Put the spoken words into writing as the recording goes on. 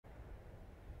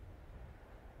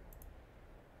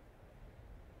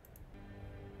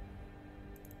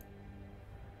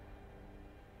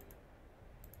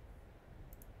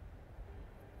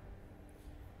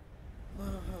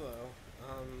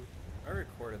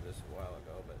this a while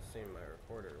ago, but it seemed my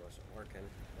recorder wasn't working.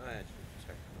 I actually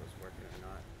checked if it was working or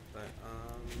not. But,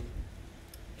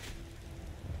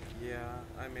 yeah,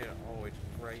 I made an always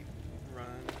right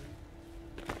run.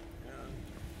 And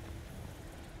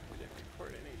I didn't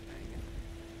record anything.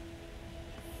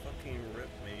 Fucking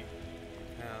ripped me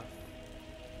in half.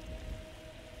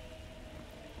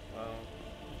 Well,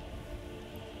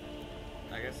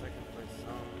 I guess I can play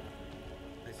some,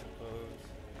 I suppose,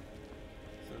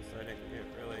 since I didn't get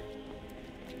really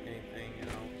anything, you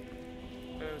know.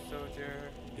 Hello, soldier.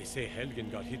 They say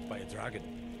Helgen got hit by a dragon.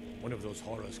 One of those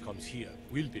horrors comes here.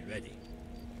 We'll be ready.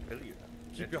 Really?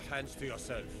 Keep your hands to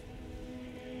yourself.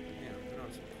 Yeah, put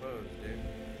on some clothes, dude.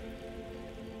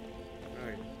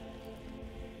 Alright.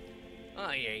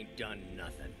 I ain't done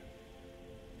nothing.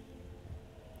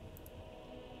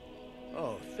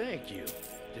 Oh, thank you.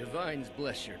 Divines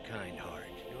bless your kind heart.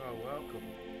 You are welcome.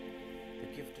 The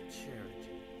gift of charity.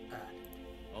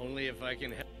 Only if I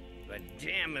can help. But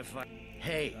damn if I...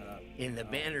 Hey, in the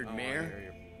bannered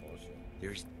mare,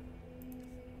 there's...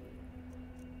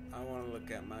 I want to look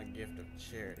at my gift of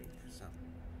charity for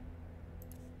something.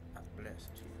 I blessed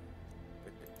you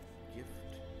with the gift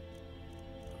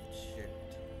of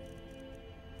charity.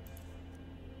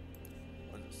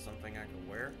 Was it something I could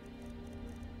wear?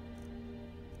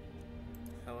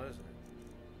 Hell is it?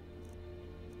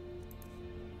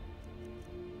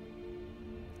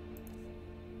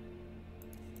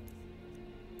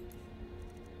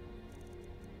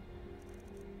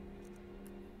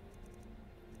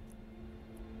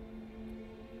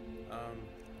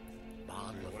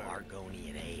 Bottle of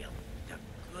Argonian ale. The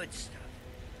good stuff.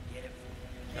 Get it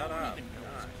from... Shut up. Even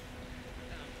knows.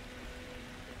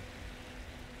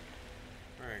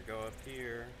 Alright, go up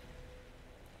here.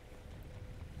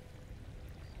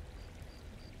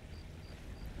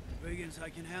 Brigands I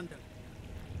can handle.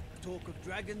 Talk of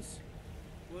dragons,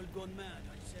 world gone mad,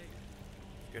 I say.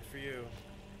 Good for you.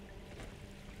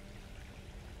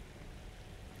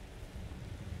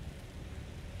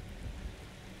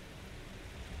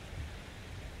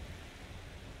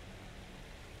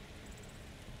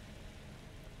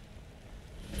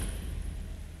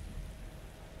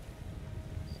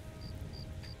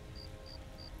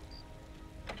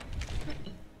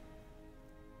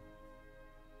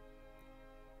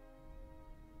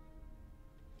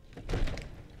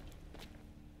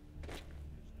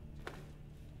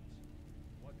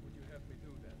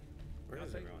 Where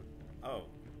is everyone? Oh.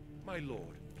 My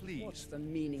lord, please. What's the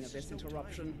meaning of this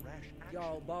interruption?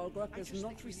 Jarl Balgruck is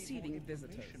not receiving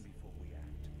visitors.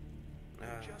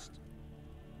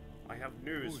 I have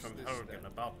news from Helgen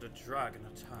about the dragon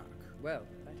attack. Well,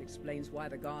 that explains why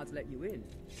the guards let you in.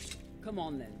 Come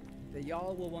on then. The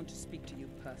Jarl will want to speak to you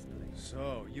personally.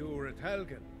 So, you were at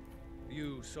Helgen.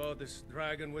 You saw this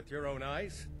dragon with your own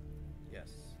eyes?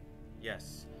 Yes.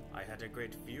 Yes, I had a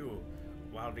great view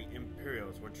while the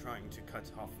Imperials were trying to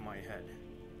cut off my head.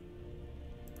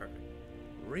 Perfect.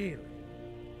 Really?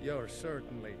 You're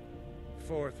certainly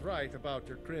forthright about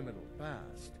your criminal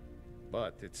past.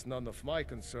 But it's none of my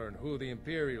concern who the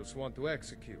Imperials want to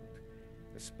execute,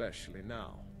 especially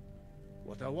now.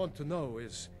 What I want to know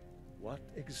is, what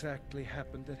exactly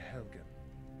happened at Helgen?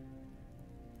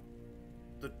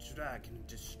 The dragon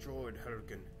destroyed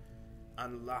Helgen,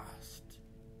 and last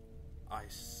I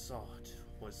saw it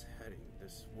was heading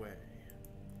this way.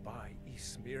 By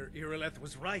Ysmir, Irileth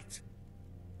was right.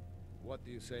 What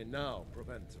do you say now,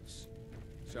 Proventus?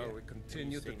 Shall we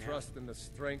continue to trust in the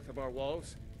strength of our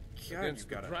walls against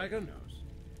the dragon?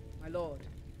 My lord,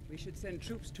 we should send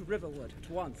troops to Riverwood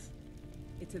at once.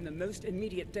 It's in the most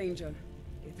immediate danger.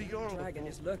 If the dragon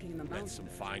is lurking in the mountains. That's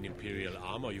some fine Imperial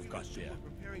armor you've got there.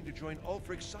 Preparing to join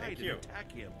Ulfric's side and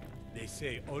attack him. They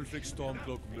say Ulfric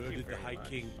Stormcloak murdered the High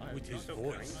King with his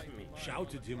voice,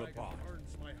 shouted him apart.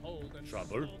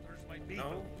 Trouble?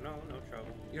 No trouble.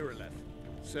 Irileth,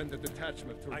 send a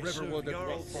detachment to Riverwood at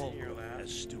once.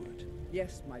 As steward.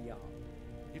 Yes, my Jarl.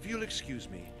 If you'll excuse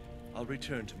me, I'll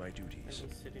return to my duties.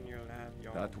 Sit in your lab,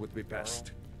 y'all. That would be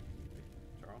best.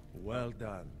 Jarl. Well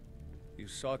done. You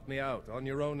sought me out on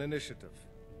your own initiative.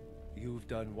 You've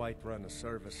done Whiterun a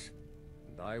service,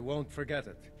 and I won't forget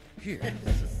it. Here,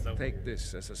 take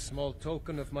this as a small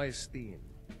token of my esteem.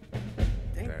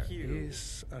 Thank you. There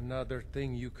is another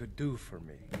thing you could do for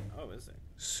me. Oh, is it?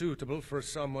 Suitable for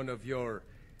someone of your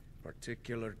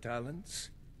particular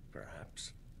talents,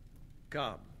 perhaps.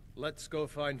 Come, let's go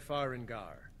find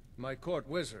Farengar, my court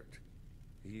wizard.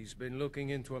 He's been looking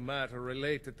into a matter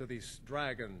related to these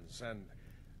dragons and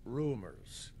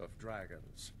rumors of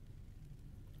dragons.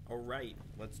 All right,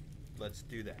 let's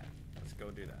do that. Let's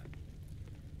go do that.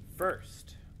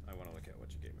 First, I want to look at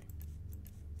what you gave me.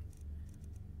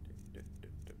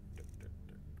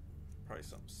 Probably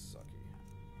something sucky.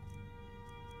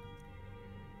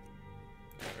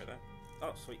 Can I wear that?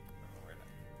 Oh, sweet. I'll wear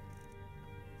that.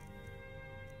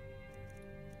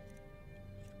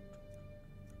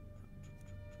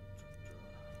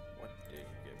 What did you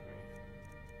give me?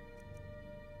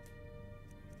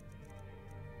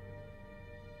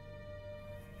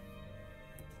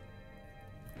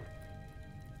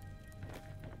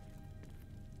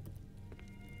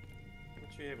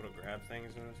 Aren't you able to grab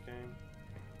things in this game?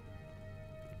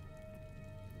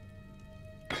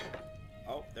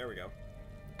 Oh, there we go.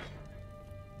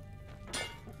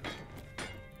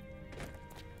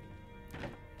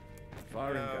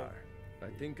 Farengar, I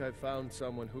think I found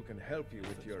someone who can help you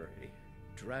with your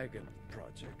dragon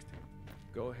project.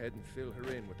 Go ahead and fill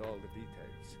her in with all the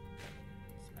details.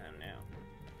 It's man now.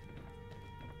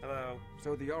 Hello.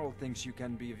 So the Jarl thinks you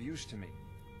can be of use to me.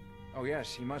 Oh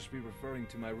yes, he must be referring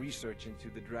to my research into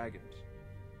the dragons.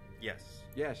 Yes.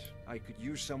 Yes, I could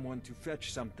use someone to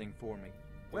fetch something for me.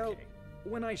 Well, Okay.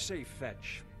 when I say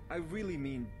fetch, I really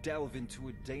mean delve into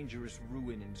a dangerous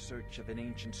ruin in search of an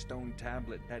ancient stone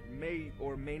tablet that may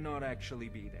or may not actually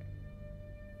be there.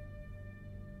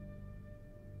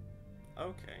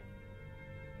 Okay.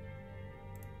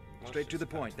 Let's Straight to the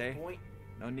just cut point, to the eh? point.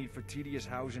 No need for tedious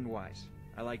hows and whys.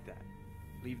 I like that.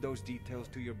 Leave those details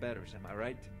to your betters, am I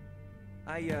right?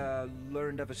 I,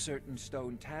 learned of a certain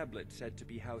stone tablet said to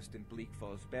be housed in Bleak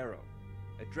Falls Barrow.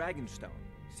 A dragon stone,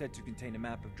 said to contain a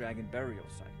map of dragon burial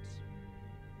sites.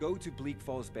 Go to Bleak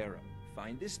Falls Barrow,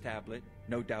 find this tablet,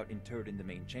 no doubt interred in the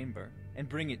main chamber, and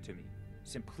bring it to me.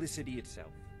 Simplicity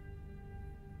itself.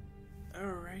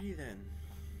 Alrighty then.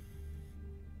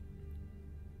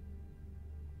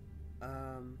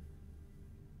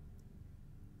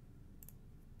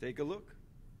 Take a look.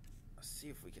 Let's see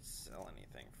if we could sell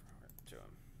anything for it to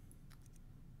him.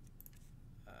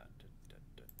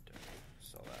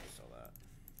 Sell that, sell that.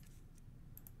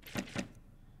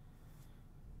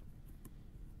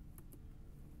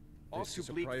 This is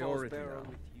a priority now.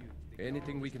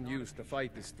 Anything we can use to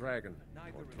fight this dragon,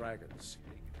 or dragons.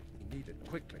 We need it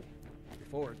quickly,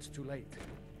 before it's too late.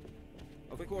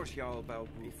 Of course, Jarl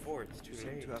Balgruuf. Before it's too You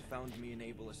seem late. to have found me an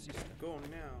able assistant. Go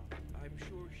now. I'm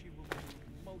sure she will be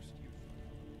most useful.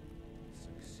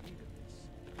 Succeed at this.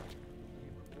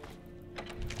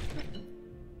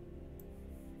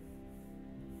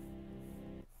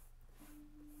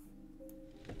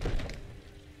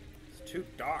 It's too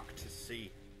dark to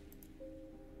see.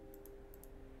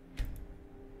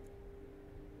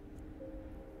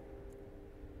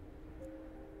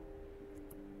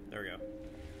 There we go.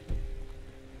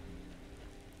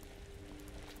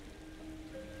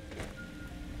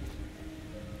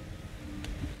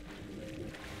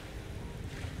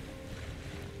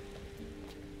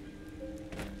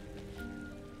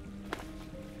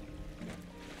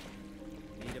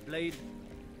 Need a blade?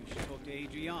 You should talk to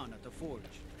Adrian at the forge.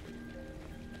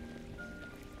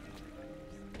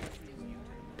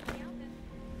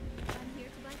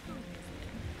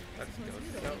 Let's go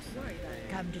sell something.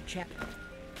 Come to check.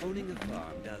 Owning a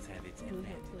farm does have its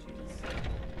advantages.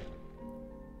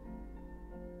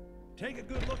 Take a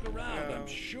good look around. No. I'm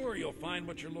sure you'll find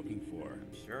what you're looking for.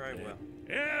 Sure I will.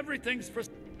 Everything's for...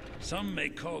 Some may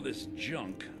call this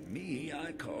junk. Me,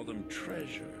 I call them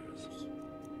treasures.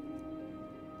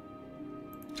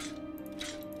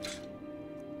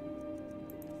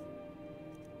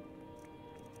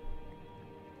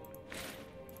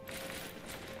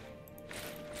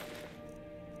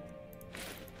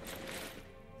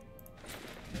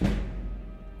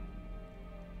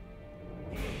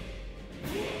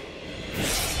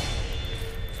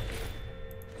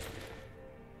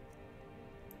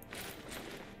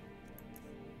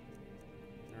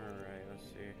 Alright, let's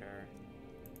see here.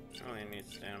 I only need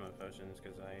stamina potions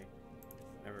because I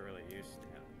never really use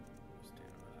stamina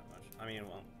that much. I mean,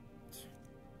 well,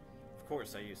 of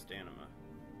course I use stamina.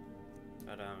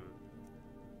 But,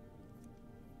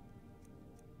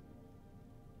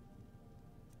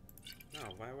 no,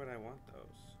 why would I want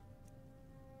those?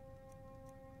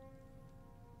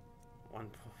 1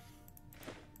 point.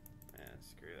 Yeah,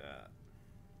 screw that.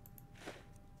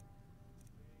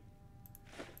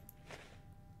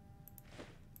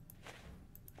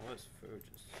 All this food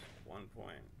just 1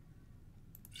 point.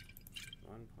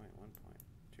 1 point, 1 point,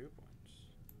 2 points.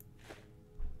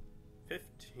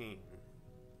 15.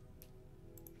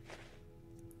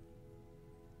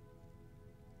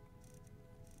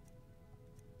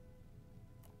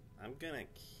 I'm gonna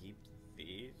keep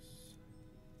these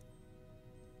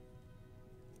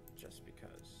just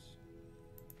because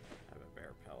I have a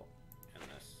bear pelt and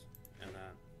this and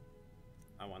that.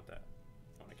 I want that.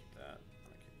 I want to keep that. I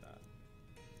want to keep that.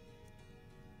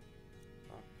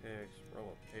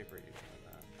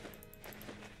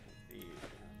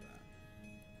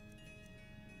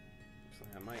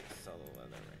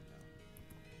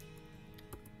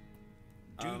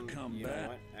 come You know back.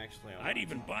 what? Actually, I'd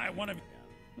even buy one of... again.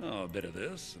 Oh, a bit of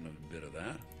this and a bit of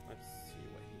that. Let's see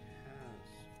what he has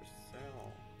for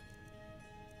sale.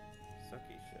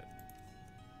 Sucky shit.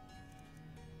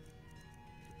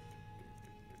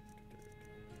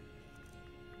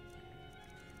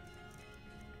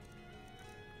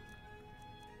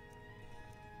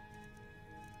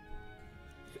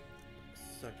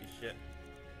 Sucky shit.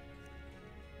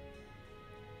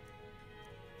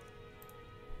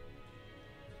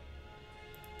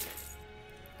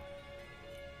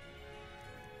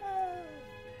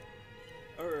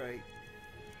 Alright.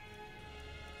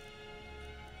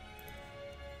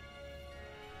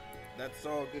 That's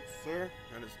all, good sir.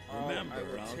 That is all Remember, I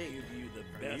will I'll take give you the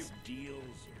from best deals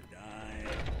or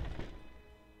die.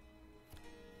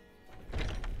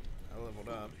 I leveled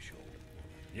up.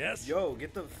 Yes? Yo,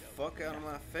 get the fuck out of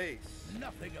my face.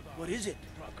 Nothing about What is it?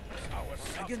 our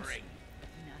Dragons? suffering.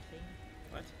 Nothing.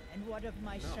 What? And what of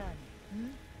my No. son? Hmm?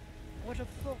 What of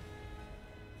Thor?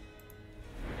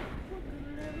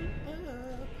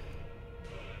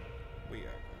 We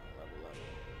are gonna level up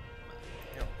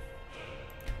my health.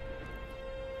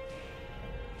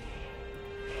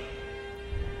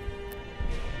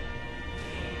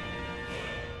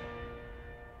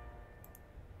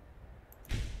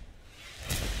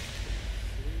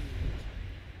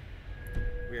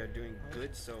 We are doing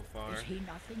good so far. Is he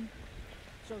nothing?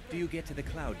 So Do you get to the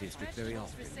Cloud District very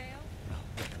often? for sale? Well,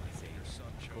 what can I say? Your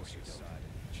son chose your side.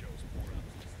 Send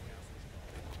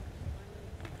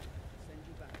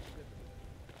you back to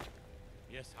Riverwood.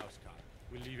 Yes, Housecarl.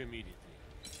 We'll leave immediately.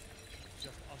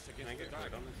 Just us Can I against the get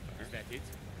rid dragon. on this fire? Is that it?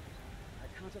 I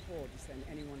can't afford to send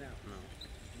anyone else. No.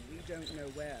 And we don't know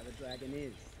where the dragon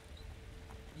is.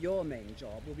 Your main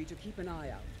job will be to keep an eye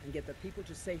out and get the people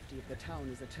to safety if the town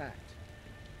is attacked.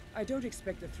 I don't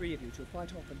expect the three of you to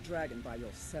fight off a dragon by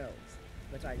yourselves,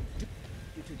 but I do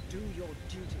want you to do your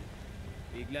duty.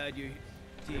 Be glad you're here,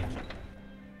 team.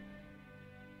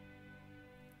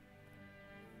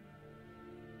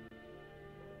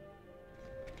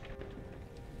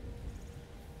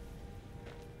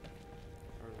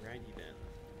 Alrighty then.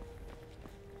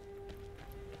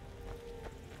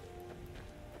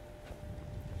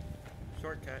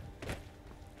 Shortcut.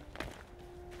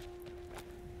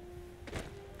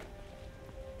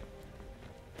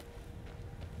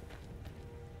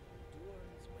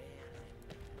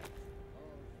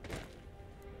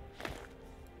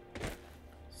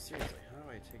 Seriously, how do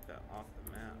I take that off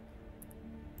the map?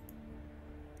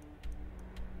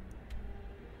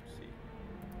 Let's see.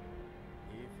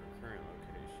 E for current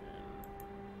location.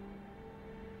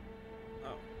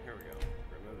 Oh, here we go.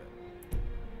 Remove it.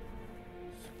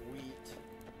 Sweet.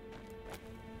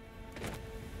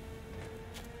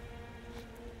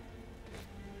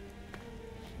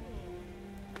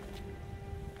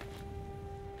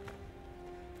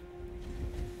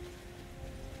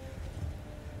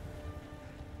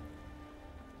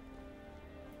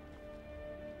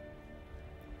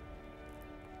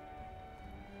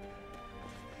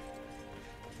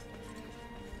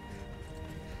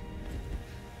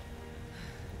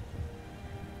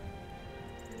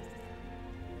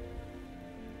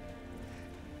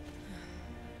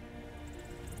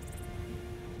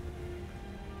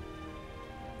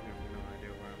 I have no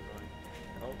idea where I'm going.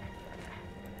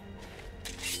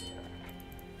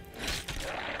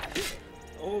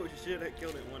 Oh shit, I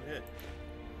killed it in one hit.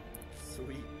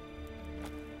 Sweet.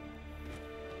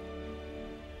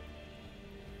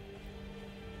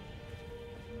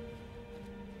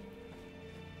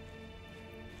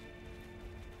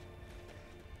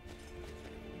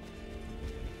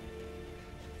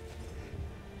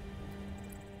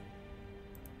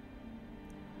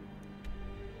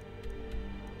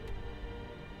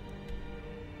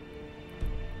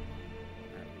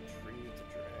 Retrieve the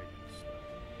dragon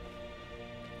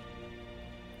stuff.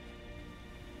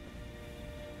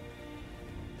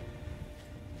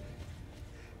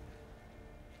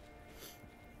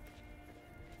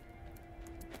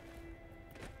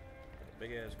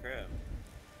 Big ass crab.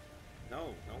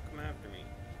 No, don't come after me.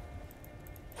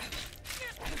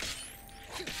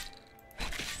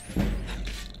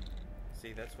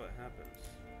 See, that's what happens.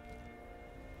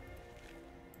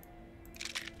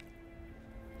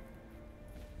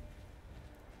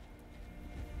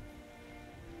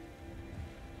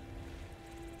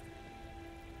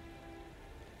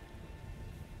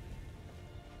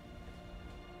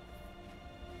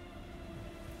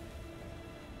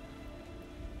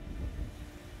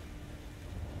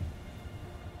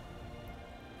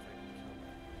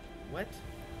 What?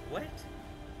 What?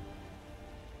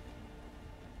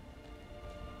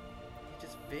 He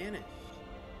just vanished.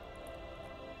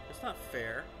 That's not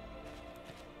fair.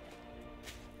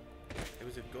 It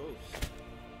was a ghost.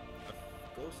 A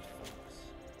ghost fox.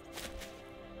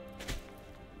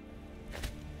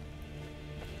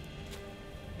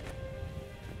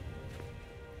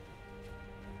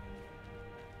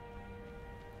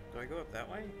 Do I go up that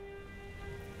way?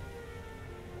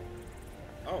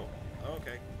 Oh,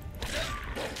 okay.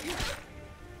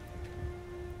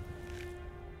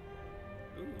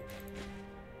 Ooh.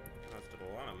 Costed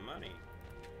a lot of money.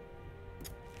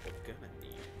 We're gonna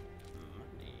need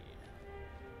money.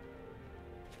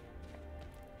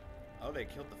 Oh, they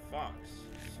killed the fox.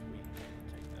 Sweet.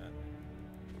 I'll take that.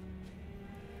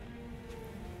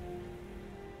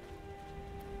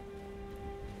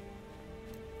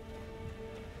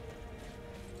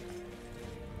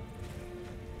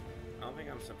 I don't think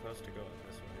I'm supposed to go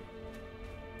this way.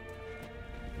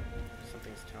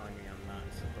 Something's telling me I'm not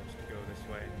supposed to go this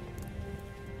way.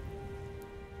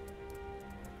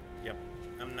 Yep,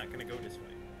 I'm not gonna go this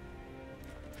way.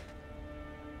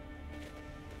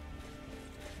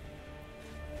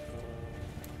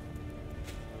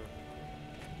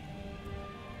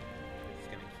 I'm just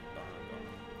gonna keep on going.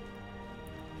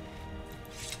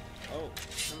 Oh,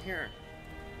 come here.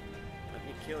 Let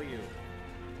me kill you.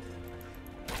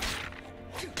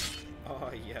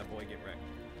 Oh yeah, boy, get wrecked.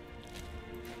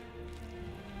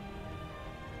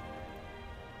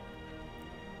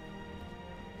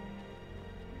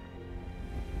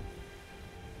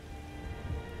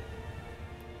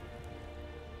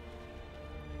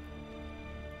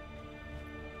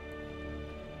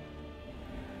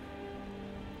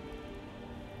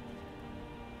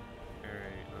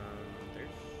 Alright, there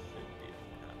should be a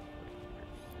pathway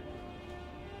here soon.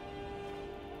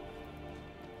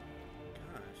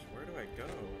 Gosh, where do I go?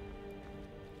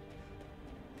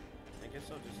 I guess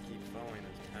I'll just keep following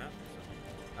this path or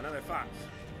something. Another fox!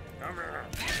 Come here!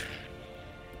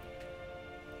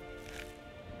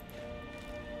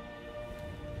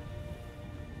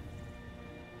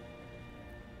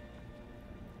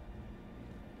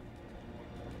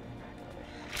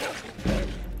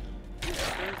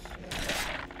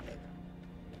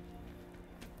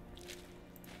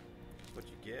 What'd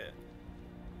you get?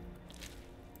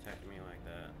 Attack me like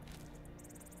that.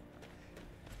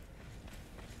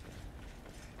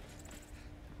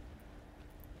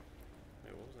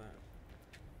 Wait, what was that?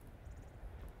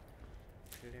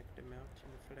 Collect the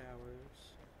mountain flowers.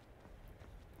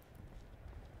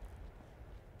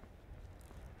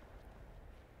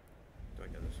 Do I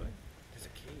go this way? There's a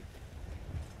cave.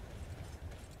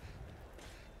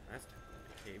 That's definitely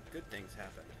a cave. Good things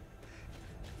happen.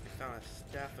 We found a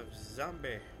staff of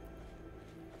zombie.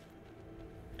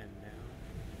 And now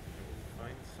we will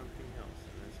find something else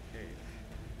in this cave.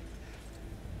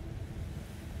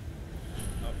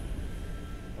 Oh.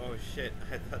 Oh shit,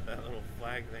 I thought that little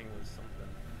flag thing was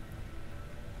something.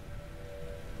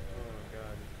 Oh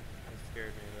god, that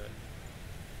scared me a bit.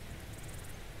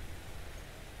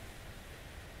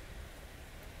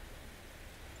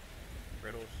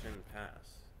 Brittle Shin Pass.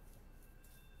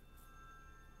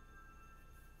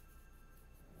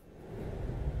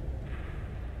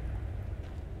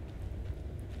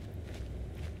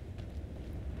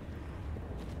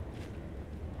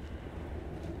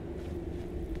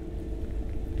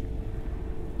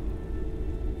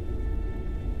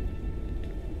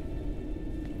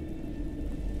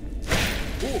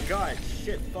 Oh god,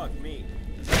 shit, fuck me.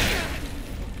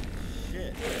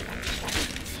 Shit.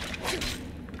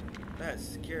 That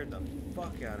scared the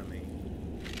fuck out of me.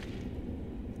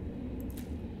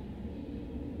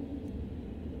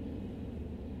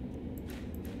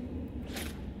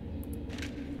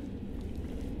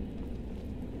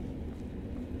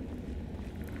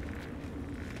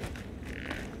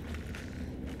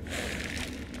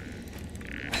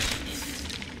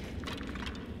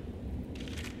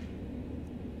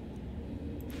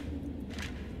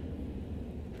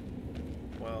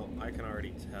 Well, I can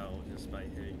already tell just by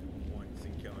hitting once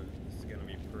and killing this is gonna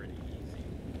be pretty easy.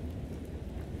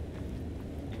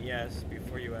 And yes,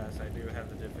 before you ask, I do have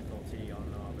the difficulty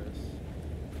on novice.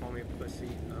 Call me a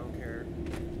pussy, I don't care.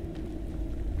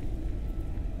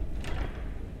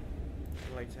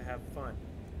 I like to have fun.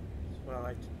 That's what I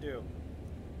like to do.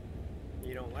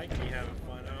 You don't like me having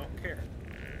fun, I don't care.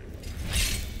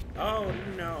 Oh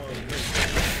no!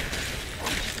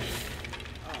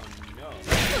 Oh no.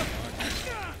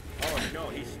 Oh no,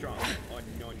 he's strong. Oh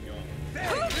no, no.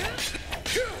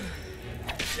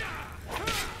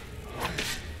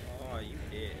 Oh, you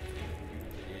did.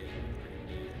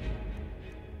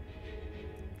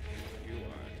 You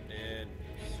are dead.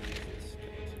 Sweet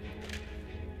skeleton.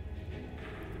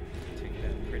 Take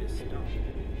that pretty stone.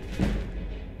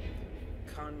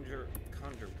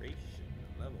 Conjuration.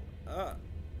 Level up.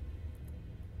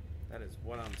 That is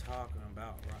what I'm talking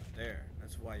about right there.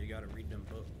 That's why you gotta read them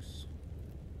books.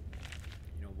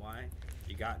 You know why?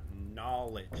 You got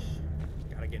knowledge.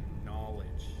 You gotta get knowledge.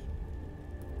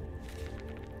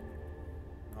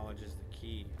 Knowledge is the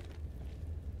key.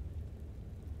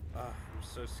 I'm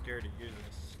so scared to use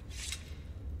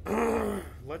this.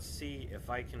 Let's see if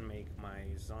I can make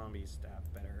my zombie staff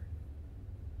better.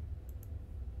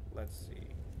 Let's see.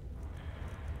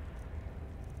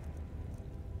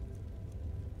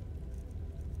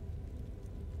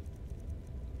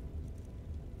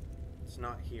 It's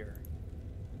not here.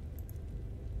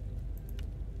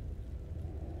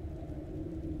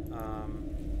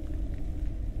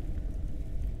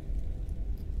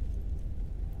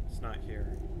 It's not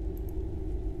here.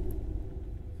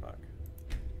 Fuck.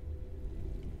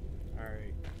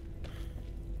 Alright.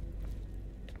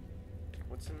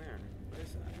 What's in there? What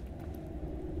is that?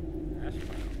 Ash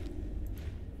file.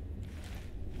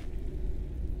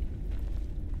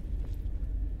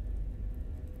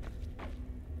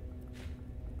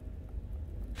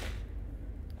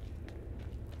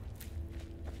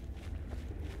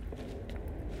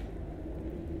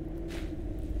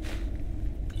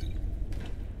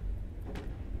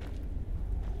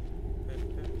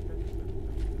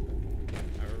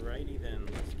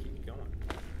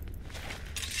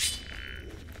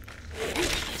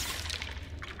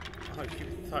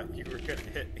 Thought you were gonna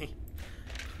hit me.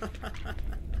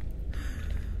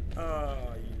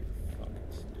 Oh, you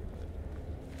fucking stupid.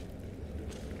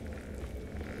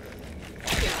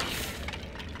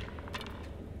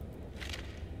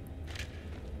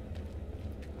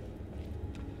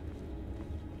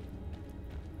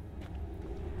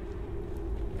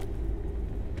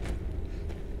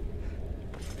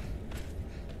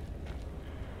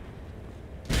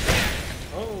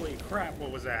 Holy crap,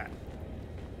 what was that?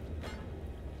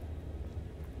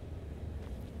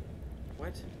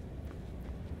 What?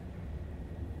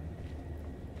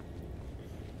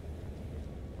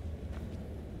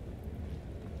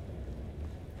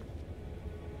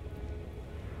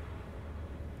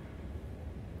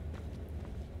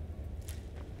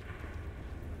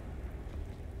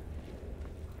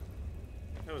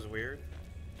 That was weird.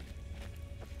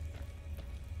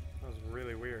 That was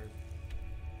really weird.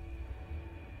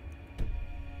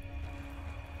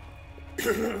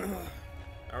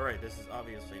 Alright, this is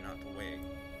obviously not the way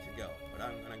to go, but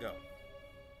I'm gonna go.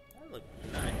 That looked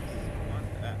nice. I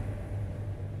want that.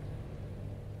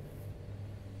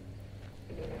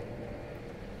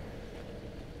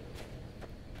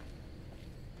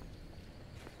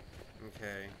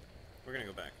 Okay, we're gonna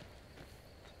go back.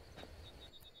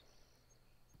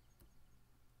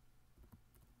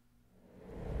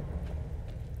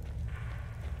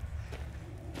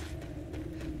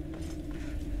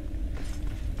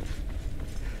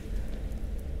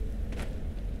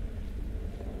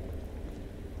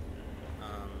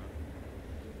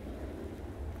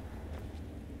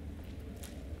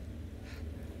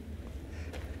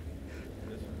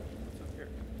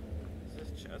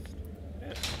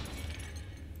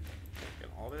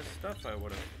 Stuff I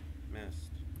would have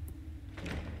missed.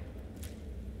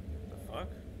 The fuck?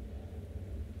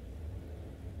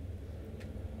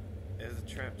 There's a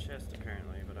trap chest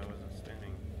apparently, but I wasn't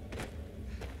standing at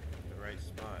the right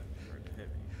spot for it to hit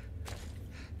me.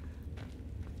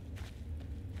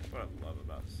 That's what I love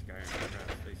about Skyrim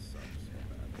traps. They suck so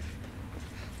bad.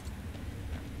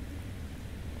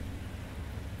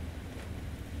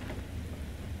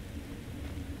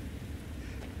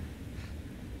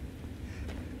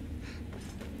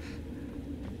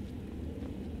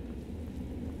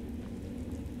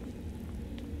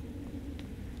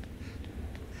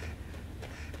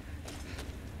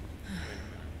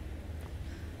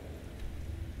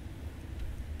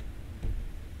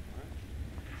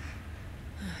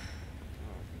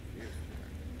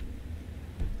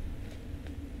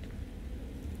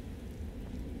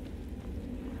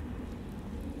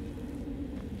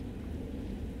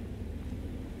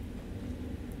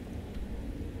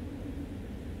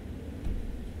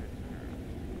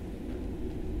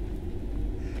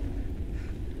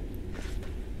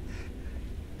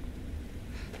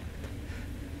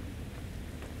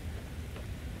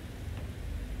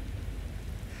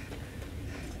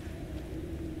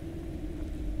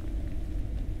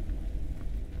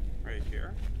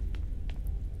 Here.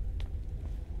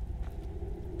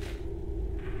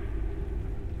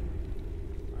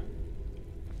 What?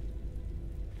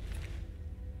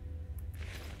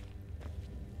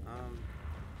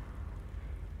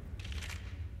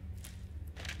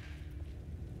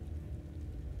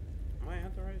 Am I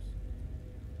at the right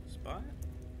spot?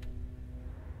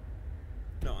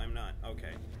 No, I'm not.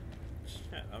 Okay.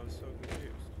 Shit, I was so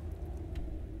confused.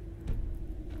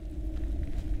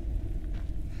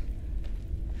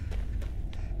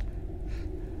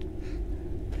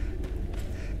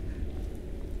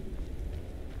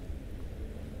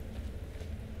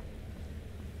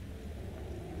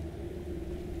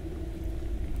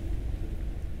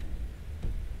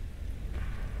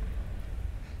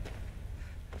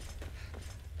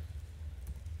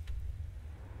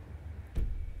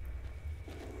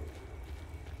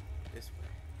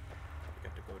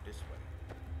 go this way.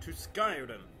 To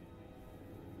Skyrim.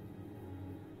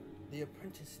 The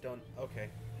apprentice stone. Okay.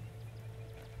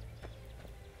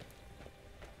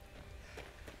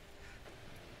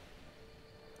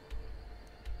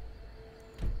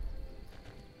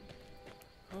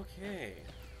 Okay.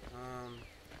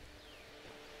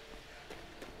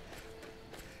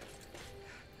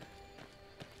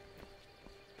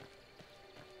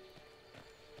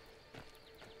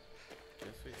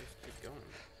 Guess we just keep going.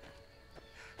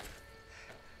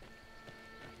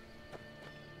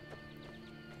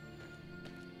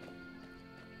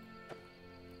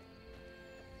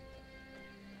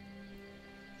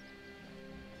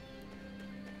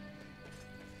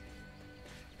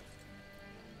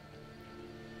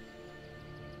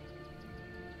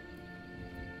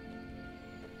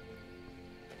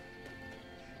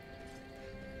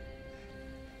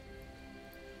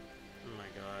 Oh my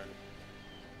god.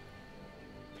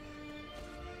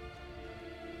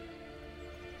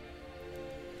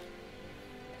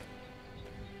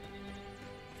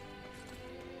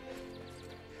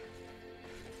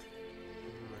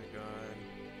 Oh my god.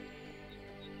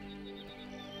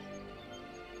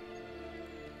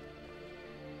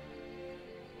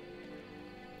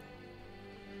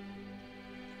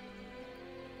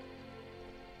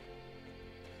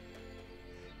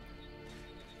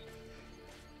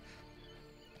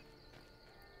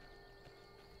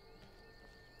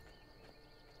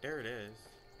 There it is.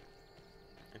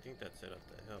 I think that's it up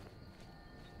the hill.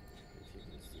 As you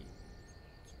can see,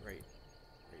 it's right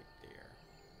there.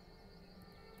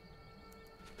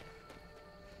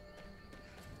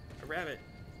 A rabbit,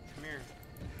 come here.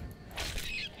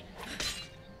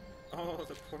 Oh,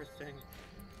 the poor thing.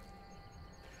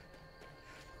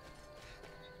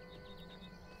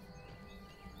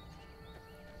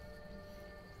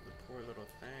 The poor little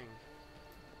thing.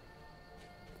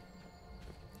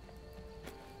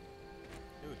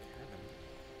 Dude,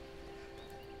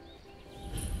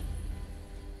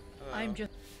 Hello. I'm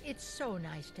just... It's so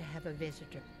nice to have a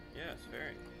visitor. Yes,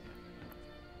 very.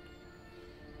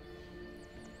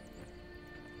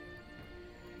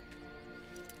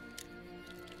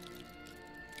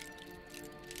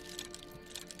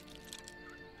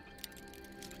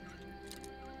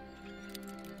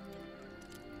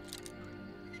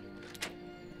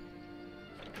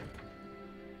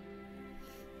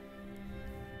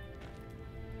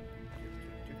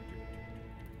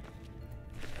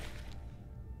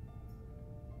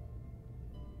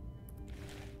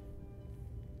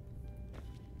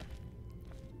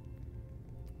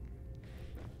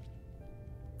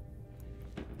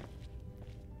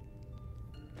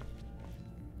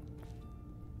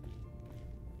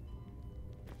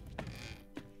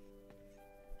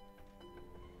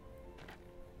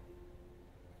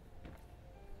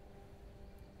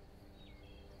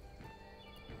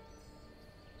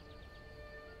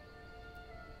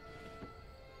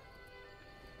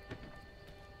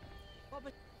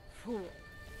 Fool.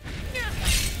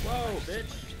 Whoa,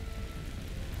 bitch!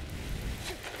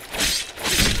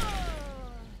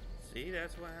 See,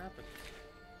 that's what happens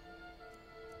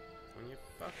when you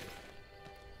fuck with me.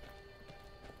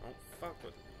 Don't fuck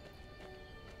with me.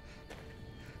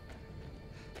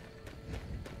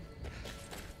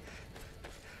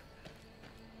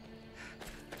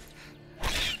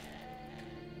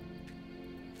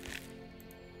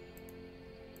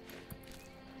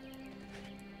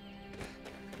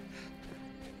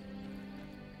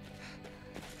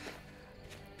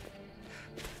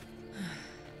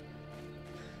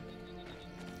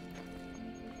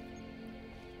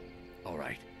 All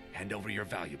right, hand over your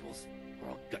valuables, or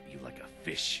I'll gut you like a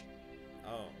fish.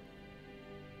 Oh.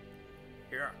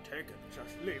 Here, take it.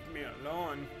 Just leave me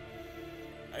alone.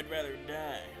 I'd rather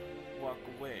die. Walk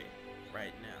away.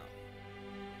 Right now.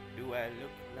 Do I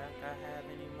look like I have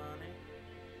any money?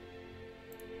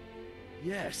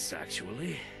 Yes,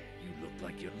 actually. You look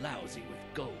like you're lousy with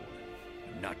gold.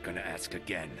 I'm not gonna ask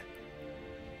again.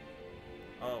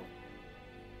 Oh.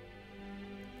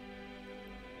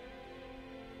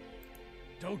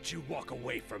 Don't you walk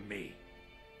away from me.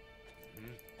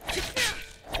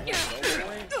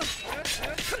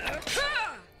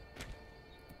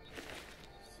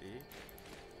 See?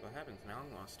 What happens now? I'm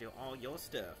gonna steal all your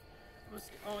stuff. I'm gonna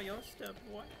steal all your stuff,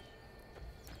 boy.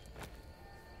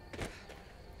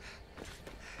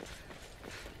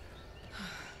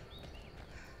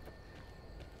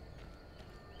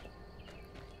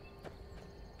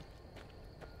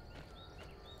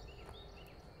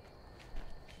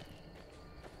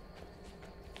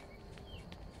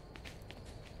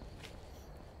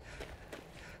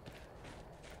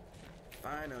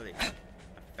 Finally, I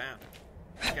found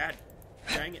it. God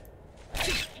dang it.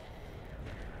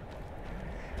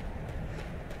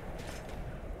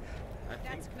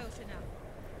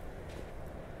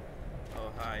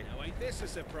 Now ain't this a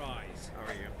surprise? How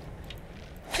are you?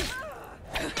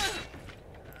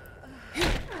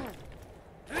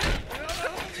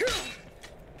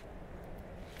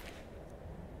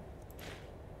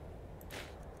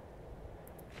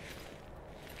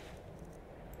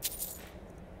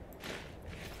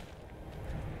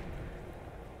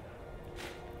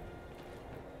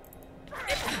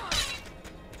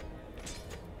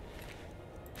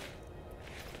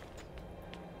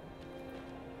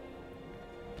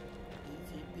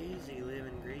 Easy peasy,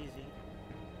 living greasy.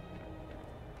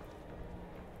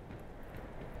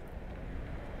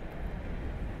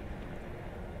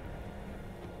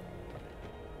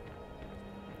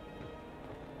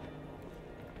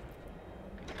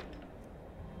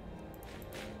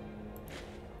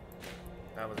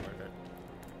 That was worth it.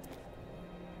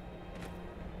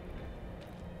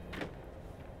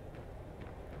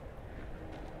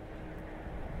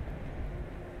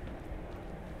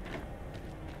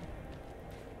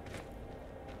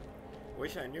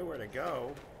 Wish I knew where to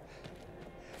go.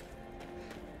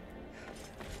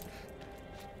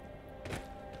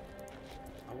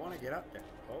 I want to get up there.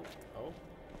 Oh, oh.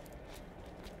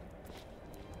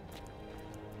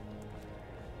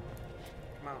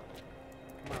 Come on.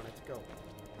 Come on, let's go.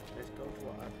 Let's go to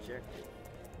our objective.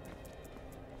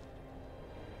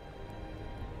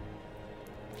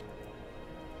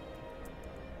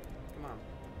 Come on.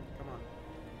 Come on.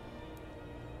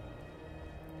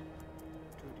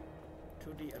 To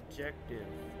the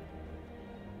objective.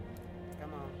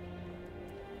 Come on.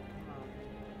 Come on.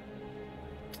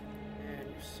 Man,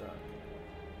 you suck.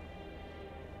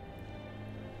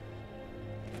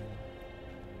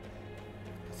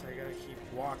 Guess I gotta keep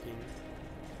walking.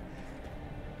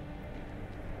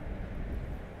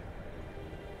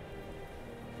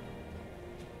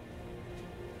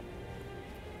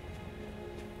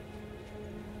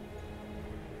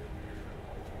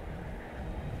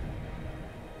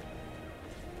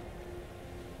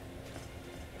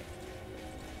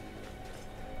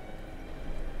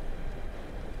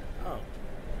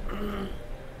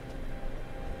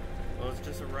 Well, it's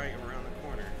just a right around the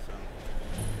corner, so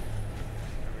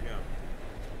there we go.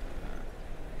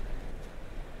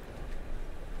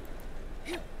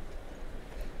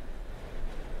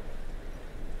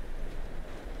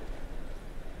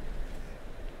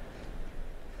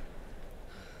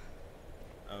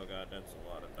 Oh god, that's a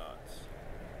lot of dots.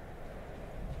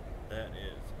 That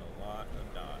is a lot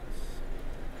of dots.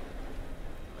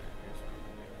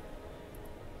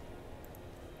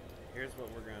 Here's what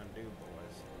we're gonna do,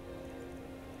 boys.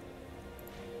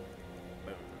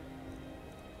 Boom.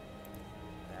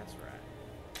 That's right.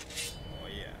 Oh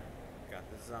yeah. Got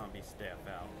the zombie staff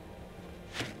out.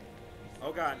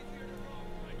 Oh god.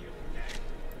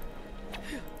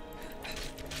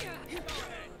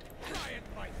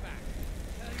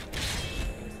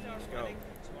 Let's go.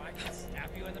 So I can stab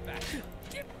you in the back.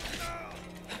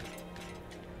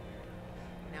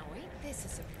 Now ain't this a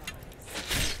surprise?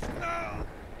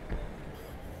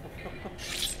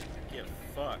 Get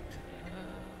fucked.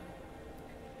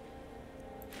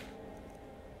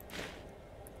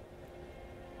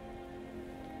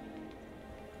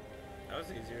 That was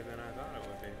easier than I thought it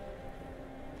would be.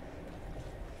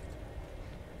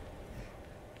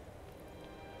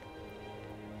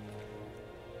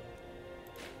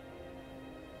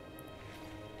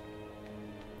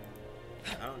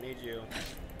 I don't need you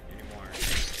anymore.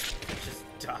 Just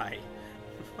die.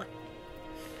 What?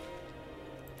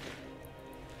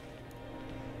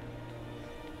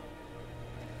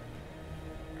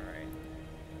 Alright.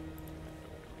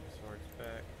 Swords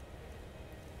back.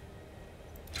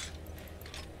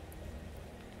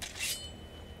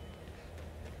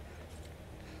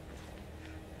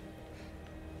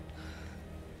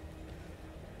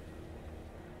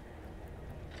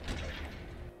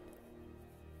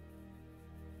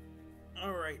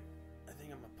 Alright, I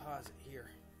think I'm gonna pause it here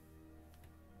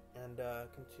and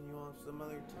continue on some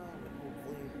other time, and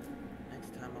hopefully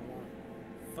next time I won't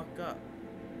fuck up.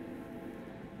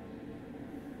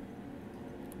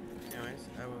 Anyways,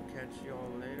 I will catch you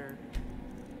all later,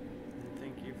 and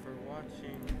thank you for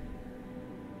watching.